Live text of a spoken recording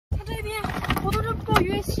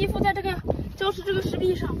鱼吸附在这个礁石这个石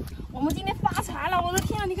壁上。我们今天发财了！我的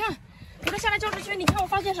天啊，你看，我这下来礁石区，你看我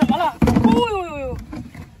发现什么了？哦呦呦呦，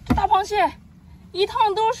这大螃蟹一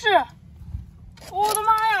趟都是！我的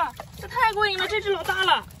妈呀，这太过瘾了！这只老大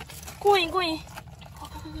了，过瘾过瘾！快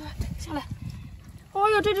快快快下来！哦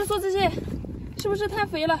呦，这只梭子蟹是不是太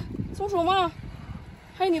肥了？松手吗？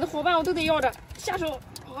还有你的伙伴，我都得要着。下手！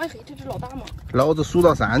哎嘿，这只老大嘛！老子数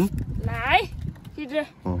到3。来，这只。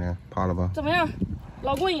看怕了吧？怎么样？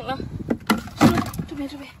老过瘾了。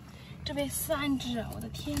这边3只啊！我的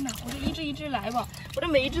天哪！我这一只一只来吧，我这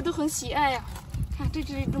每一只都很喜爱呀。看这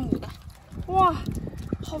只一只母的，哇，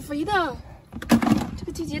好肥的！这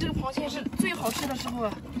个季节这个螃蟹是最好吃的时候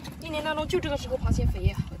啊，一年当中就这个时候螃蟹肥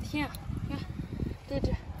呀！我的天啊！你看这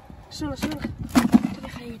只收了，这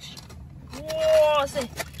边还有一只。哇塞！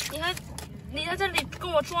你在这里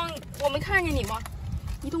跟我装，我没看见你吗？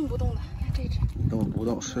一动不动的。看这只。一动不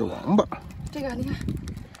动是王八。这个你看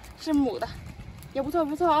是母的，也不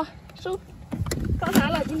错啊。收，发财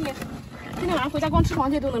了！今天晚上回家光吃螃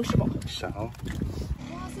蟹都能吃饱。香。哇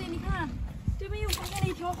塞！你看对面又发现了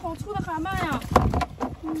一条好粗的蛤蟆呀！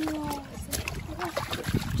哇塞！你看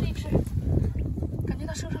这只，感觉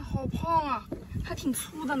它身上好胖啊，还挺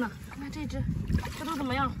粗的呢。你看这只，这都怎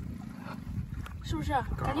么样？是不是？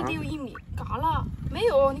感觉得有1米。嘎了？没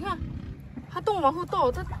有，你看还动往后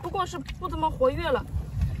倒，它不光是不怎么活跃了，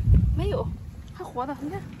没有，还活的。你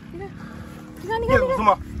看，什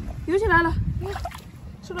么？游起来了！你看，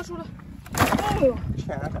收了。哎呦，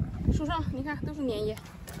手上你看都是粘液。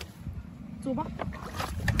走吧，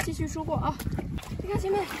继续收获啊！你看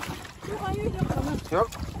前面，这还有一条河呢。行。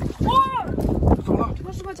哇！怎么了？这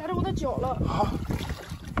个石块夹着我的脚了。啊！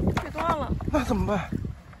腿断了。那怎么办？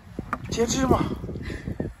截肢吧。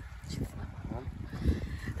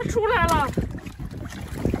它出来了。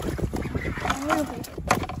哎呦，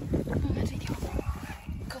看看这条，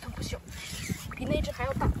个头不小，比那只还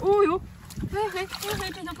要大。哦呦，嘿，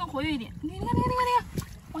这条更活跃一点。你看，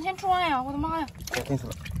往前钻呀！我的妈呀！给死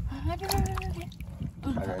了。哎，别！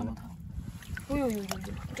动它！哦呦，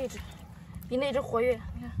这只比那只活跃。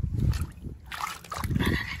你看，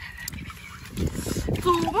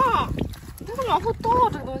走吧，它是往后倒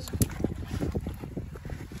这个东西。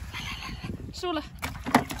来，收了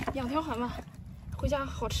，2条蛤蟆，回家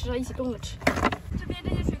好吃啊，一起冻着吃。这边这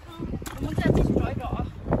些水坑，我们再继续找一找啊，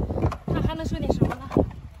看还能收点什么呢？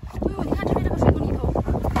哎呦，你看这边这个水坑里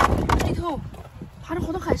头爬着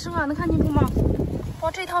好多海参啊，能看清楚吗？哇，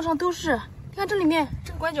这一趟上都是，你看这里面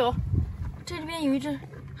这个拐角，这里边有一只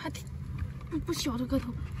还挺不小的个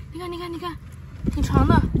头，你看，挺长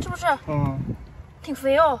的，是不是？嗯，挺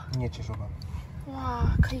肥哦。你也吃手吧。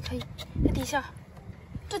哇，可以，在底下，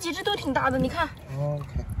这几只都挺大的，你看。OK。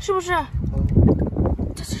是不是？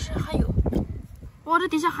这还有，哇，这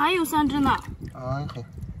底下还有3只呢。OK。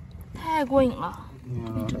太过瘾了。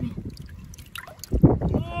这边。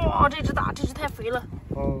哇，这只大，这只太肥了。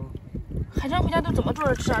海参回家都怎么做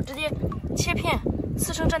着吃啊？直接切片，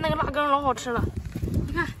刺成蘸那个辣羹，老好吃了。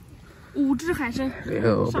你看，5只海参，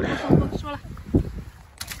上锅，说了。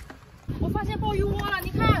我发现鲍鱼窝了，你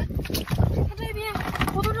看，它这边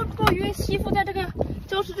好多只鲍鱼吸附在这个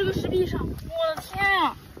礁石这个石壁上。我的天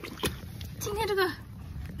呀！今天这个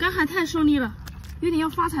赶海太顺利了，有点要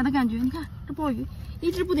发财的感觉。你看这鲍鱼，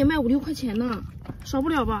一只不得卖5、6块钱呢，少不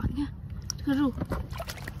了吧？你看这个肉，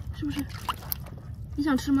是不是？你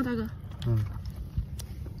想吃吗，大哥？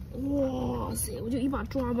哇塞，我就一把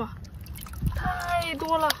抓吧，太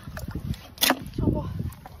多了，上锅！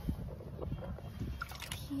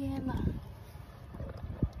天哪！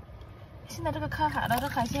现在这个开海了，这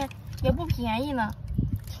海鲜也不便宜呢，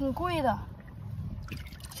挺贵的。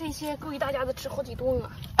这些够一大家子吃好几顿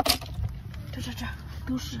啊！这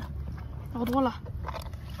都是老多了，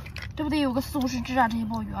这不得有个40、50只啊？这些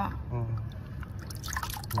鲍鱼啊！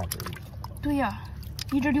那可以。对呀，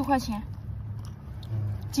一只6块钱。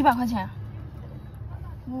几百块钱，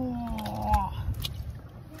哇，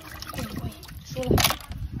贵，说了，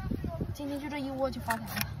今天就这一窝就发财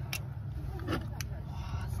了，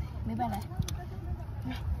哇塞，没白来，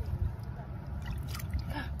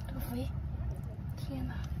看这个肥，天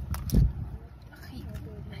哪，嘿，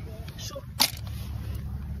收，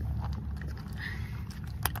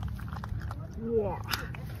哇，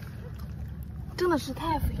真的是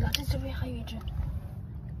太肥了，这边还有一只。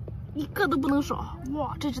一个都不能少，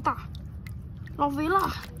哇，这只大，老肥了，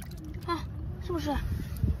看是不是？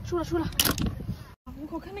收了。我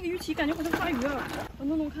靠，看那个鱼鳍，感觉好像鲨鱼啊！我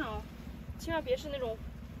弄看啊，千万别是那种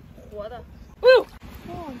活的。哎呦，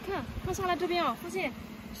哇，你看，刚下来这边啊，发现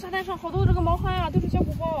沙滩上好多这个毛蚶啊，都是小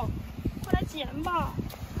鼓包，快来捡吧！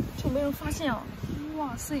趁没人发现啊！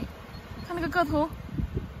哇塞，看那个个头，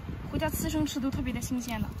回家刺生吃都特别的新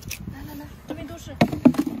鲜的。来，这边都是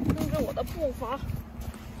跟着我的步伐，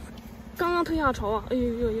刚刚退下潮啊，哎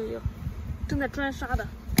呦，正在钻沙的，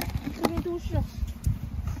这边都是。来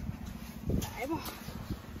吧，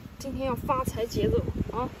今天要发财节奏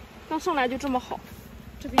啊！刚上来就这么好，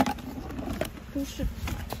这边都是，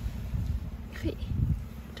嘿，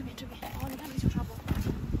这边，哦，你看这个小沙包，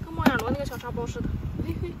跟猫眼螺那个小沙包似的，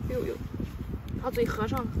嘿，呦，把嘴合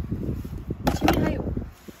上了，前面还有，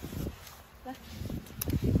来，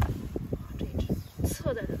这一只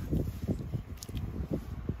侧在这，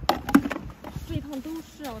这一趟都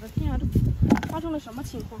是啊！我的天啊，这发生了什么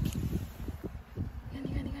情况？你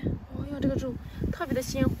看，哦哟，这个肉特别的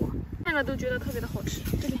鲜活，看着都觉得特别的好吃。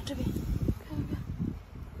这边，看，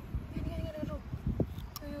你看这个肉，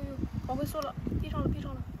呦，往回缩了，闭上了。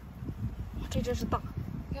哇，这只是大，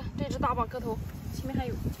你看这只大把个头，前面还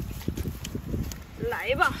有。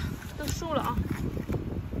来吧，都收了啊，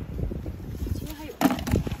前面还有，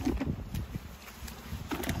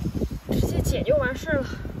直接剪就完事了。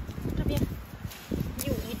这边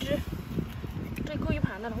有一只，这够一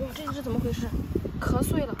盘的了。哇，这只怎么回事？壳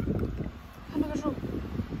碎了，看这个肉，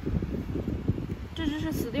这只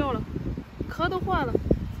是死掉了，壳都坏了，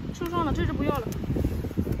受伤了，这只不要了。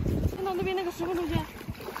看到那边那个石缝中间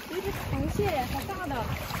有一只螃蟹，好大的，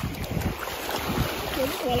活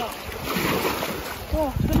不活了？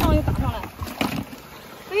哇，这个浪又打上来，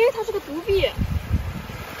哎，它是个独臂，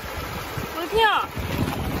我的天啊，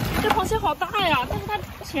这螃蟹好大呀！但是它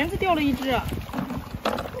钳子掉了一只，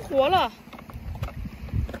不活了。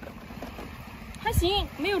还行，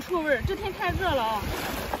没有臭味儿。这天太热了啊，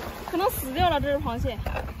可能死掉了。这只螃蟹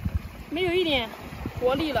没有一点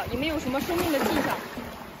活力了，也没有什么生命的迹象，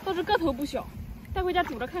倒是个头不小。带回家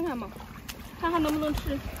煮着看看吧，看看能不能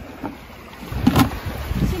吃。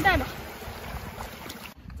先带着。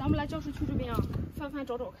咱们来教室区这边啊，翻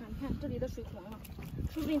找看，你看这里的水黄了，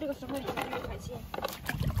说不定这个时候里面有海鲜，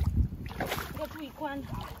要注意观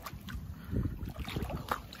察。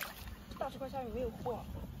大石块下面没有货。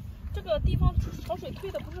这个地方潮水退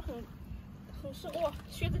的不是很深，哇，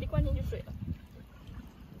靴子里灌进去水了。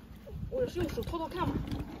我是用手偷看吧，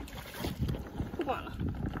不管了，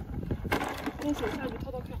用手下去偷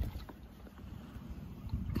看，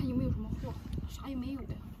看有没有什么货，啥也没有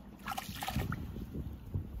呀。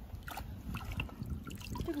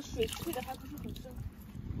这个水退的还不是很深，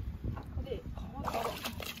我得好好找。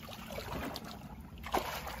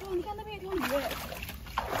哦，你看那边有条鱼，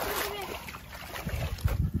这边。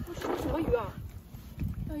这是什么鱼啊？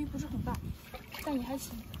钓鱼不是很大，但也还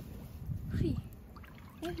行。嘿，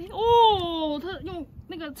哦，它用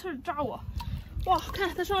那个刺儿扎我，哇，看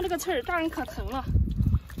它身上这个刺儿扎人可疼了。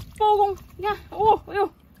包公，你看，哦，哎呦，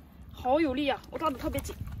好有力啊！我抓的特别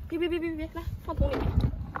紧，别，来放桶里面。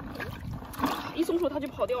一松手它就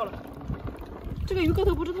跑掉了。这个鱼个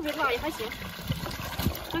头不是特别大，也还行。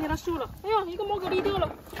这给它收了。哎呀，一个毛蛤蜊掉了，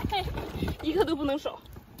嘿，一个都不能少，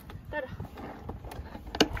带着。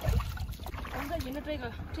咱们再沿着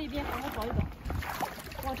这一边好好找一找。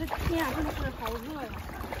哇，这天啊，真的是好热呀！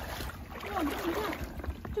哇，你看，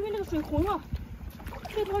这边这个水红了，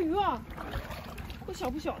这条鱼啊，不小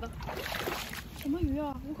的，什么鱼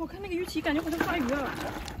啊？我靠，看那个鱼鳍，感觉好像鲨鱼啊，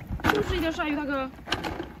就是一条鲨鱼，大哥。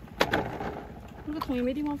那个桶也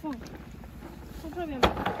没地方放，放这边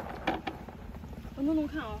吧。我弄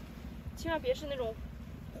看啊，千万别是那种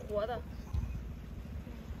活的。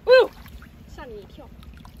哎呦，吓你一跳！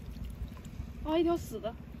啊，一条死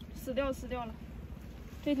掉了。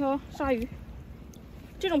这条鲨鱼，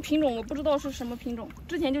这种品种我不知道是什么品种，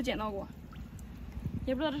之前就捡到过，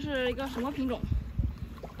也不知道这是一个什么品种，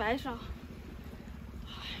白鲨。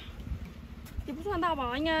也不算大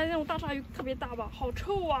吧，应该那种大鲨鱼特别大吧，好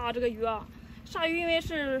臭啊！这个鱼啊，鲨鱼因为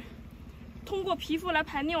是通过皮肤来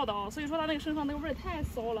排尿的啊，所以说它那个身上那个味儿太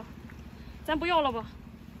骚了，咱不要了吧，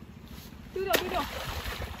丢掉。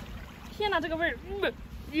天哪，这个味儿，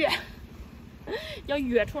要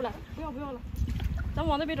哕出来，不要了，咱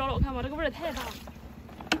往那边找看吧，这个味儿太大了。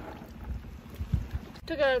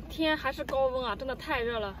这个天还是高温啊，真的太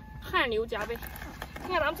热了，汗流浃背。看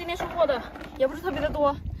看咱们今天收获的也不是特别的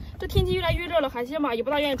多。这天气越来越热了，海鲜吧也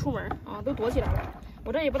不大愿意出门啊，都躲起来了。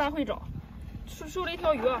我这也不大会找，收了一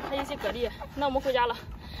条鱼啊，还有一些蛤蜊。那我们回家了，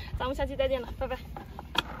咱们下期再见了，拜拜。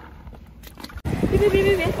别，给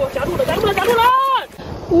我夹住了！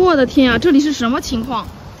我的天啊，这里是什么情况？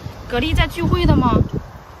蛤蜊在聚会的吗？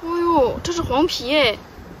哦呦，这是黄皮哎，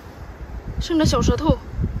剩着小舌头。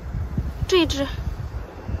这一只，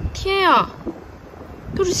天呀，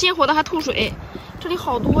都是鲜活的，还吐水。这里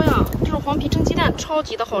好多呀，这种黄皮蒸鸡蛋超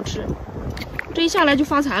级的好吃。这一下来就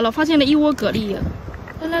发财了，发现了一窝蛤蜊呀！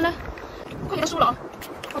来，快给它收了啊！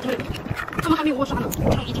放桶里，他们还没有握杀呢，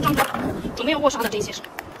已经张开了，准备要握杀的这些是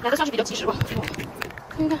来的算是比较及时吧。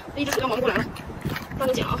看看，一只水钓忙过来了，让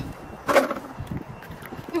你讲啊。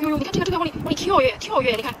呦，你看这个往里跳跃，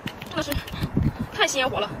你看真的是太鲜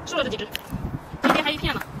活了，收了这几只，这边还一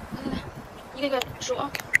片呢。来，一个一个收啊。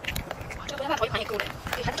哇，这个回家饭炒一盘也够了。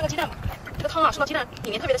给孩子蒸个鸡蛋吧，这个汤啊，收到鸡蛋里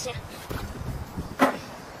面特别的鲜。来，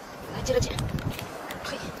接着剪，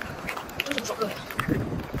嘿，真是不少个呀。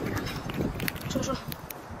收了。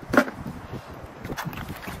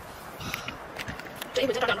这一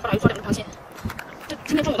会再找2只发2只螃蟹，这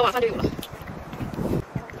今天中午的晚饭就有了。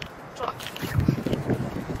收了。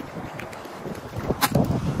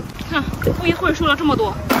看，不一会儿收了这么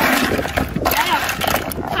多，哎呀，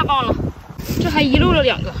太棒了！这还遗漏了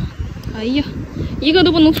2个，哎呀，一个都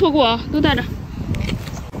不能错过啊，都带着。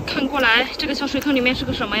看过来，这个小水坑里面是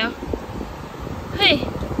个什么呀？嘿，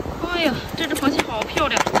哎呀，这只螃蟹好漂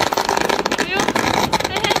亮！哎呦，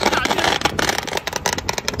嘿，去哪去了？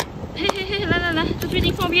嘿，来，这最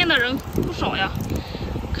近放鞭的人不少呀，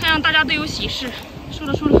看样大家都有喜事。收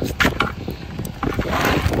了。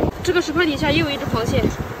这个石块底下也有一只螃蟹，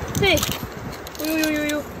嘿，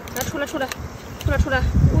呦，来出来，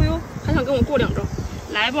哦呦，还想跟我过2招，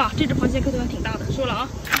来吧，这只螃蟹个头还挺大的，收了啊。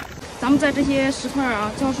咱们在这些石块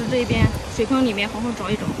啊、礁石这一边水坑里面好好找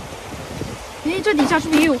一找。哎，这底下是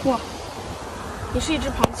不是也有货？也是一只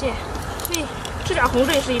螃蟹，嘿，赤甲红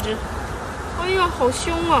这也是一只。哎呀，好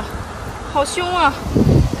凶啊，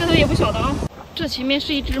个头也不小的啊。这前面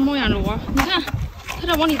是一只猫眼螺，你看它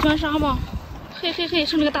这往里钻沙吗？嘿，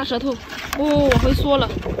剩这个大舌头，哦，往回缩了，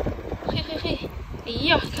嘿，哎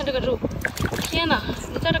呀，看这个肉，天哪，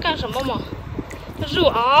你在这干什么嘛？这肉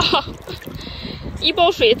啊，一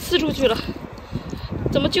包水呲出去了，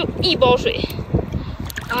怎么就1包水？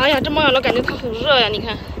哎呀，这猫眼螺感觉它好热呀，你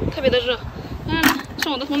看，特别的热。来，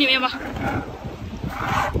上我的桶里面吧。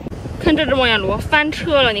看这只猫眼螺翻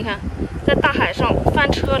车了，你看，在大海上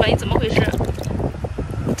翻车了，你怎么回事？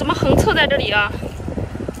怎么横侧在这里啊？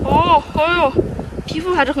哦，哎呦，皮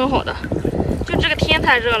肤还是很好的，就这个天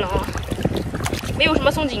太热了啊，没有什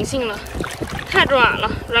么松紧性了，太软了，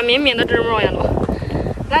软绵绵的这只猫眼螺。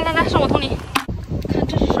来，上我桶里，看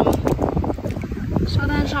这是什么？沙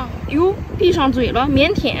滩上，哟，闭上嘴了，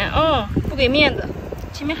腼腆，不给面子。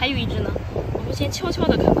前面还有一只呢，我们先悄悄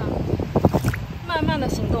的看看，慢慢的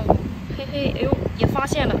行动，嘿，哎呦，也发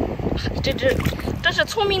现了，这只真是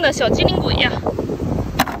聪明的小机灵鬼呀！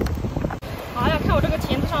哎呀，看我这个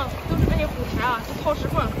钳子上都是这些虎台啊，这掏石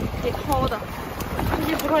缝给掏的，这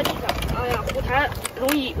些石块底下，哎呀，虎台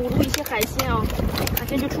容易捂住一些海鲜啊，海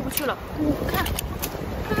鲜就出不去了。看，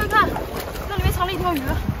这里面藏了一条鱼，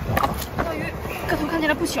这条鱼个头看起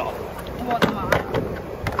来不小，我的妈呀，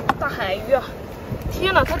大海鱼啊！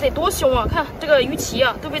天哪，它得多凶啊！看这个鱼鳍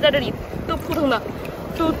啊，都被在这里都扑腾的，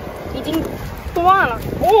都已经断了。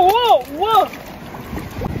哇！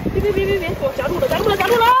别！我夹住了！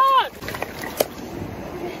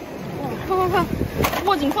看，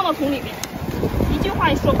握紧放到桶里面，一句话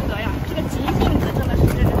也说不得呀！这个急性子真的是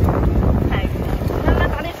这个海鱼。来，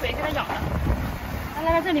打点水给它养着。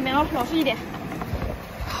来，这里面啊，老实一点。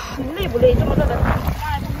你累不累？这么热的天，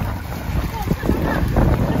看，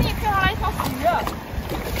这边飘下来一条鱼。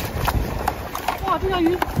哇，这条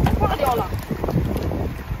鱼挂掉了！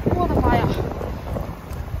我的妈呀，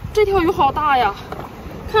这条鱼好大呀！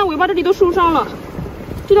看尾巴这里都受伤了，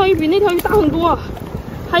这条鱼比那条鱼大很多，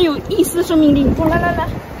还有一丝生命力。来，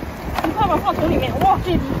你快把放桶里面。哇，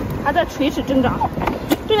这只还在垂齿挣扎。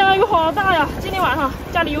这条鱼好大呀！今天晚上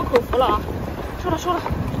家里有口福了啊！收了，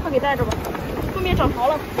快给带着吧，后面长潮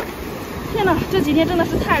了。天哪，这几天真的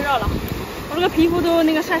是太热了，我这个皮肤都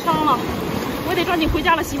晒伤了，我得抓紧回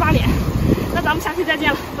家了洗把脸。那咱们下期再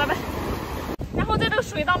见了，拜拜。然后在这个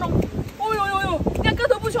水当中，呦，你看个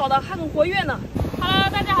头不小的，还很活跃呢。Hello，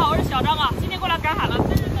 大家好，我是小张啊，今天过来赶海了。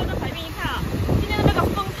但是在这海边一看啊，今天的这个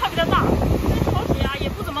风特别的大，这潮水啊也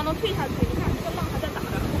不怎么能退下去。你看这个浪还在打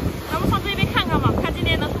着，咱们上这边看看吧，看今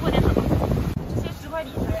天能收获点什么。这些石块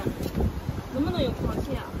底下呀，能不能有螃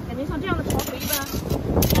蟹啊？感觉像这样的潮水一般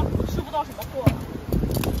吃不到什么货了。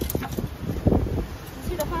仔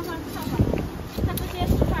细的翻看这些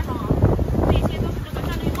石块上啊，这些都是这个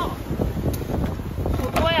战绿帽，好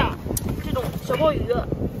多呀，这种小鲍鱼。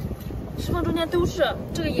石缝中间都是，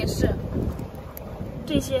这个也是，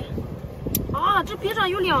这些啊，这边上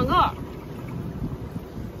有2个，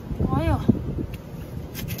哎呀，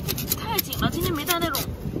太紧了，今天没带那种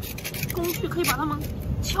工具可以把它们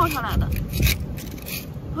撬下来的。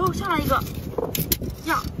哦，下来一个，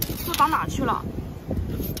呀，这打哪去了？啊，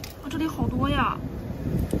这里好多呀，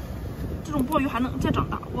这种鲍鱼还能再长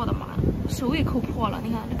大，我的妈呀，手也抠破了，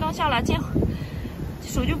你看这刚下来，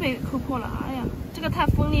手就被磕破了。哎呀，这个太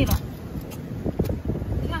锋利了。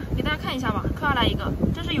你看，给大家看一下吧，磕下来一个，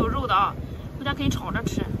这是有肉的啊，回家可以炒着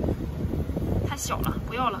吃。太小了，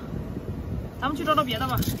不要了，咱们去找找别的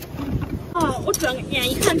吧。啊，我转眼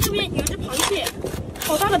一看，这边有一只螃蟹，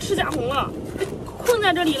好大的赤甲红啊，被困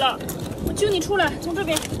在这里了。我救你出来，从这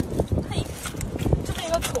边。嘿，这边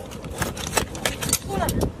有个口，出来。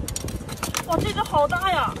哇，这只好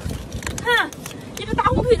大呀！看，一只大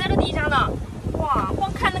红腿在这底下呢。哇，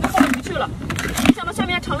光看那个鲍鱼去了，没想到下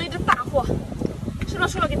面还藏了一只大货。吃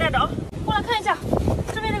了，给带着啊！过来看一下，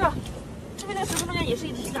这边这个石头中间也是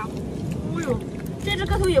一只赤甲红。哦呦，这只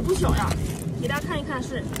个头也不小呀！给大家看一看，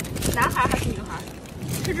是男孩还是女孩？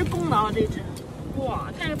这只公的啊，这只。哇，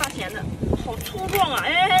看这个大钳子，好粗壮啊！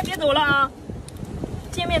哎，别走了啊！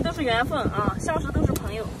见面都是缘分啊，相识都是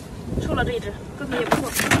朋友。收了这一只，个头也不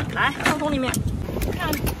错。来，放桶里面。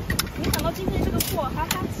看，没想到今天这个货还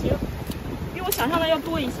行，比我想象的要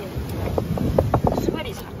多一些。10块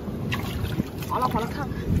里钱。好了，看看。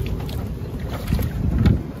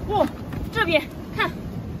哇，这边看，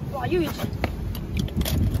哇，又一只。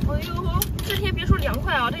哎呦，这天别说凉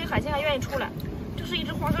快啊，这些海鲜还愿意出来。这是一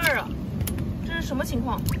只花盖啊，这是什么情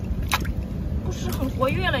况？不是很活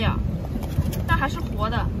跃了呀，但还是活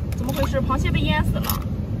的，怎么回事？螃蟹被淹死了。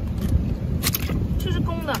这是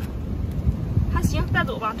公的，还行，带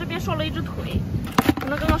走吧。这边少了一只腿，可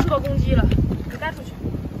能刚刚受到攻击了，给带出去。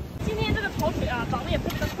今天这个潮水啊，涨得也特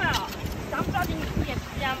别的快啊，咱们抓紧一点时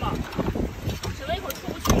间吧，省了一会儿出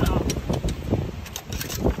不去了啊。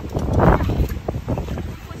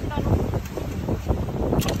过期当中，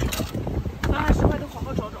赶海10块都好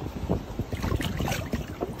好找找。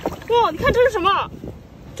哇，你看这是什么？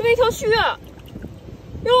这边一条须，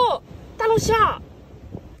哟，大龙虾！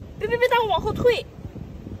别，大龙往后退，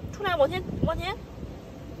出来，往前！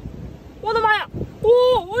我的妈呀！哦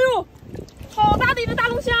呦，好大的一只大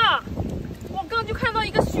龙虾！我刚就看到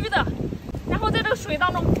一个须的，然后在这个水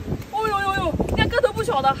当中，哦呦，你看个头不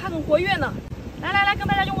小的，还很活跃呢。来，跟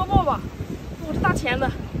大家拥个抱吧。这大钳子，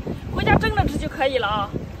回家蒸着吃就可以了啊。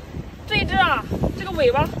这一只啊，这个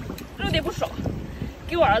尾巴肉得不少，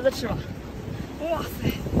给我儿子吃吧。哇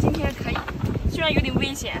塞，今天可以，虽然有点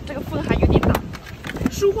危险，这个风还有点大，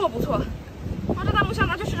收获不错。哇，这大龙虾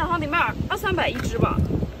拿去市场上得卖200-300一只吧，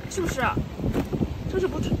是不是？真是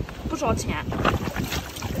不少钱。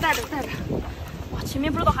带着。哇，前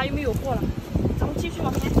面不知道还有没有货了，咱们继续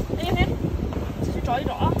往前。哎，继续找一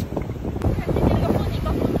找啊。看今天这个风景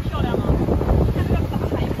倒是很漂亮啊，看这个大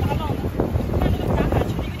海有大浪的，看这个赶海确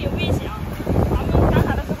实有点危险啊，咱们赶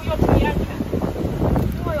海的时候要注意安全。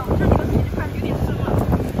哎呦，这里的水看有点深了，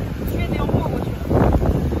靴子要没过去了。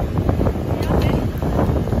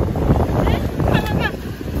看，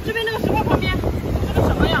这边那个石头旁边，这个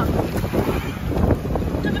什么呀？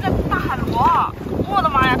这是个大海螺啊！我的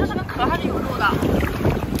妈呀，这是个壳还是有肉的？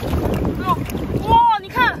哎呦，哇，你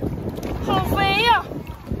看，好肥呀，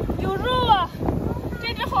有肉啊！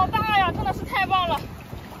这只好大呀，真的是太棒了，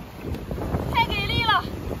太给力了！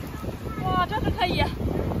哇，真是可以，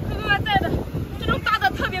哥哥还带着，这种大的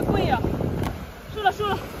特别贵呀。收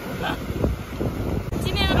了。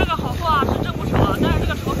今天的这个好货啊是真不少，但是这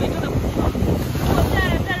个潮水真的不错。如果再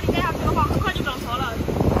这里待下去的话，很快就涨潮了。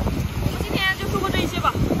我们今天就收获这一些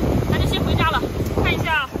吧，咱就先回家了。看一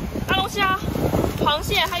下大龙虾、螃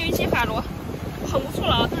蟹，还有一些海螺，很不错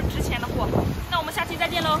了啊，都是值钱的货。那我们下期再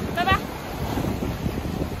见喽，拜拜。